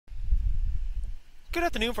Good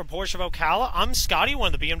afternoon from Porsche of Ocala. I'm Scotty,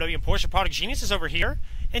 one of the BMW and Porsche product geniuses over here.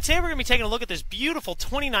 And today we're going to be taking a look at this beautiful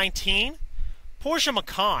 2019 Porsche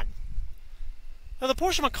Macan. Now the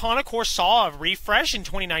Porsche Macan, of course, saw a refresh in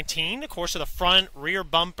 2019, of course, of the front, rear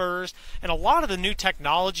bumpers, and a lot of the new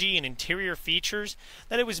technology and interior features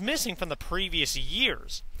that it was missing from the previous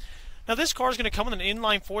years. Now this car is going to come with an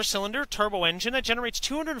inline 4-cylinder turbo engine that generates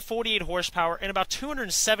 248 horsepower and about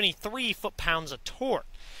 273 foot-pounds of torque.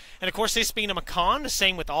 And of course, this being a Macan, the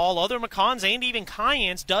same with all other Macans and even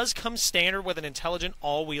Cayennes, does come standard with an intelligent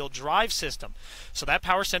all-wheel drive system. So that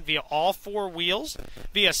power sent via all four wheels,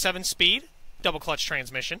 via 7-speed, double-clutch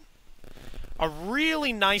transmission. A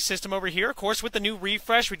really nice system over here. Of course, with the new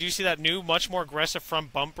refresh, we do see that new, much more aggressive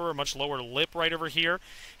front bumper, a much lower lip right over here.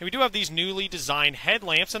 And we do have these newly designed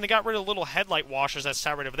headlamps, and they got rid of the little headlight washers that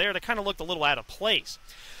sat right over there that kind of looked a little out of place.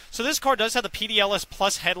 So this car does have the PDLS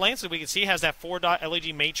Plus headlamps, as we can see, has that 4-dot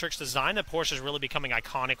LED matrix design that Porsche is really becoming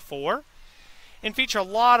iconic for, and feature a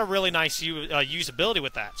lot of really nice usability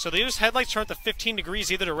with that. So these headlights turn to 15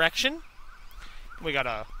 degrees either direction. We got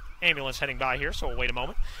a ambulance heading by here, so we'll wait a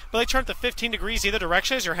moment. But they turn to 15 degrees either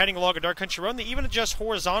direction as you're heading along a dark country road, and they even adjust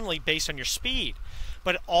horizontally based on your speed.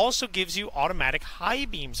 But it also gives you automatic high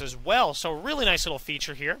beams as well, so a really nice little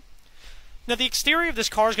feature here. Now the exterior of this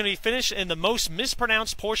car is going to be finished in the most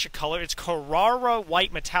mispronounced Porsche color. It's Carrara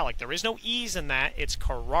White Metallic. There is no E's in that, it's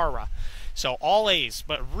Carrara. So all A's,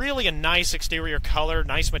 but really a nice exterior color,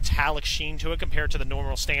 nice metallic sheen to it compared to the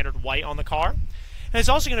normal standard white on the car. And it's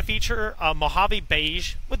also going to feature a Mojave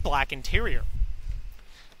beige with black interior.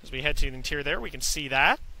 As we head to the interior there, we can see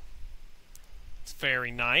that. It's very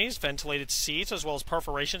nice. Ventilated seats as well as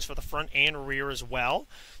perforations for the front and rear as well.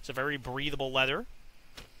 It's a very breathable leather.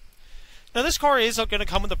 Now this car is going to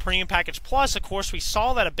come with the Premium Package Plus. Of course, we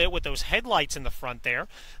saw that a bit with those headlights in the front there.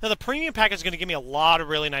 Now the Premium Package is going to give me a lot of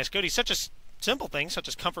really nice goodies, such as simple things, such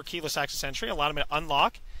as comfort keyless access entry, allowing me to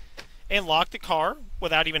unlock and lock the car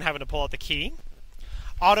without even having to pull out the key.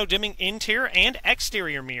 Auto-dimming interior and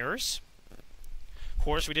exterior mirrors. Of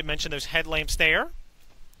course, we did mention those headlamps there.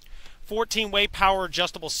 14-way power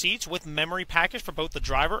adjustable seats with memory package for both the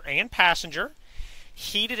driver and passenger.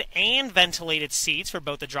 Heated and ventilated seats for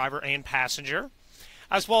both the driver and passenger,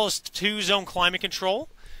 as well as 2-zone climate control.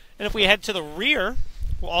 And if we head to the rear,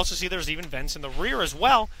 we'll also see there's even vents in the rear as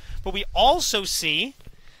well. But we also see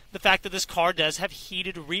the fact that this car does have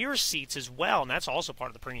heated rear seats as well, and that's also part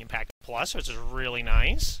of the Premium Package Plus, which is really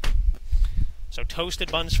nice. So toasted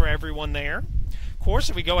buns for everyone there. Of course,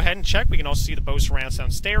 if we go ahead and check, we can also see the Bose surround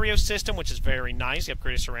sound stereo system, which is very nice, the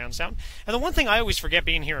upgraded surround sound. And the one thing I always forget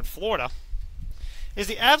being here in Florida is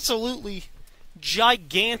the absolutely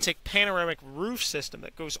gigantic panoramic roof system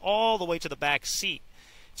that goes all the way to the back seat.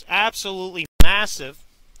 It's absolutely massive.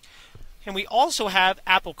 And we also have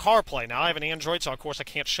Apple CarPlay. Now, I have an Android, so of course I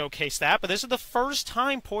can't showcase that, but this is the first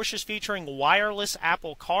time Porsche is featuring wireless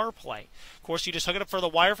Apple CarPlay. Of course, you just hook it up for the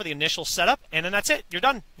wire for the initial setup, and then that's it. You're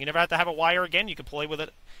done. You never have to have a wire again. You can play with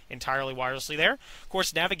it entirely wirelessly there. Of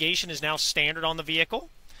course, navigation is now standard on the vehicle.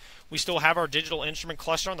 We still have our digital instrument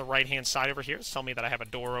cluster on the right-hand side over here. It's telling me that I have a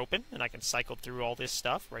door open, and I can cycle through all this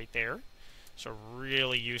stuff right there. So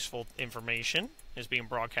really useful information is being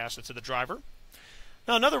broadcasted to the driver.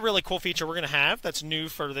 Now, another really cool feature we're going to have that's new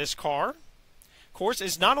for this car, of course,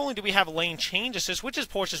 is not only do we have lane change assist, which is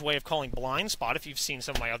Porsche's way of calling blind spot, if you've seen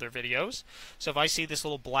some of my other videos. So if I see this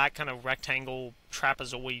little black kind of rectangle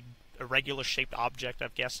trapezoid, irregular-shaped object, I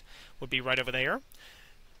guess, would be right over there.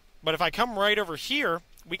 But if I come right over here,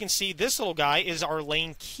 we can see this little guy is our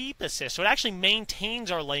lane keep assist. So it actually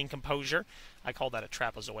maintains our lane composure. I called that a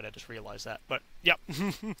trapezoid, I just realized that. But, yep.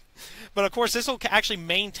 But, of course, this will actually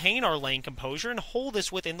maintain our lane composure and hold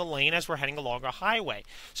us within the lane as we're heading along a highway.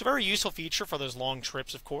 So, very useful feature for those long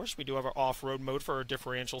trips, of course. We do have our off-road mode for our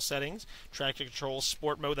differential settings. Traction control,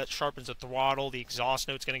 sport mode that sharpens the throttle. The exhaust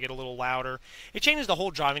note's going to get a little louder. It changes the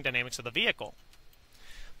whole driving dynamics of the vehicle.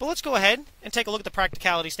 But let's go ahead and take a look at the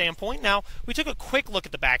practicality standpoint. Now, we took a quick look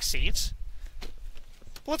at the back seats.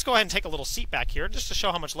 But let's go ahead and take a little seat back here just to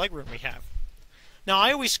show how much legroom we have. Now,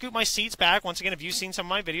 I always scoot my seats back. Once again, if you've seen some of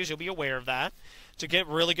my videos, you'll be aware of that, to get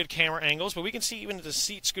really good camera angles. But we can see even the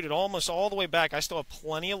seat scooted almost all the way back, I still have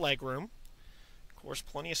plenty of legroom. Of course,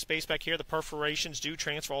 plenty of space back here. The perforations do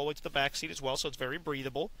transfer all the way to the back seat as well, so it's very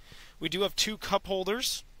breathable. We do have 2 cup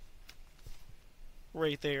holders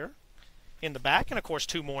right there in the back, and of course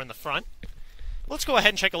 2 more in the front. Let's go ahead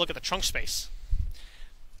and take a look at the trunk space.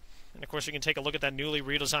 And of course you can take a look at that newly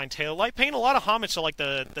redesigned taillight, paying a lot of homage to like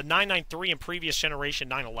the 993 and previous generation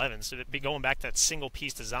 911s, so it'd be going back to that single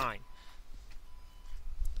piece design.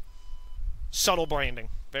 Subtle branding,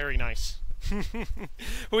 very nice.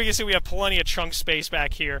 We can see we have plenty of trunk space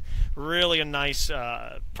back here. Really a nice,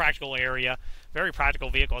 practical area. Very practical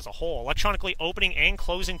vehicle as a whole. Electronically opening and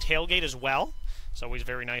closing tailgate as well. It's always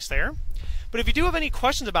very nice there. But if you do have any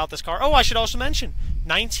questions about this car, I should also mention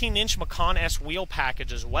 19-inch Macan S wheel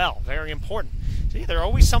package as well. Very important. See, there's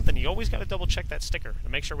always something. You always got to double check that sticker to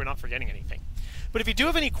make sure we're not forgetting anything. But if you do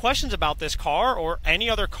have any questions about this car or any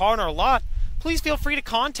other car in our lot, please feel free to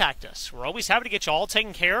contact us. We're always happy to get you all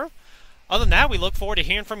taken care of. Other than that, we look forward to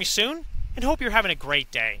hearing from you soon and hope you're having a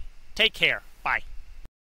great day. Take care. Bye.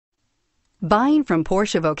 Buying from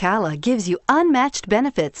Porsche of Ocala gives you unmatched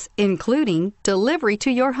benefits, including delivery to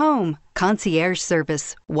your home, concierge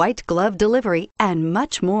service, white glove delivery, and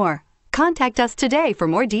much more. Contact us today for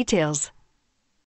more details.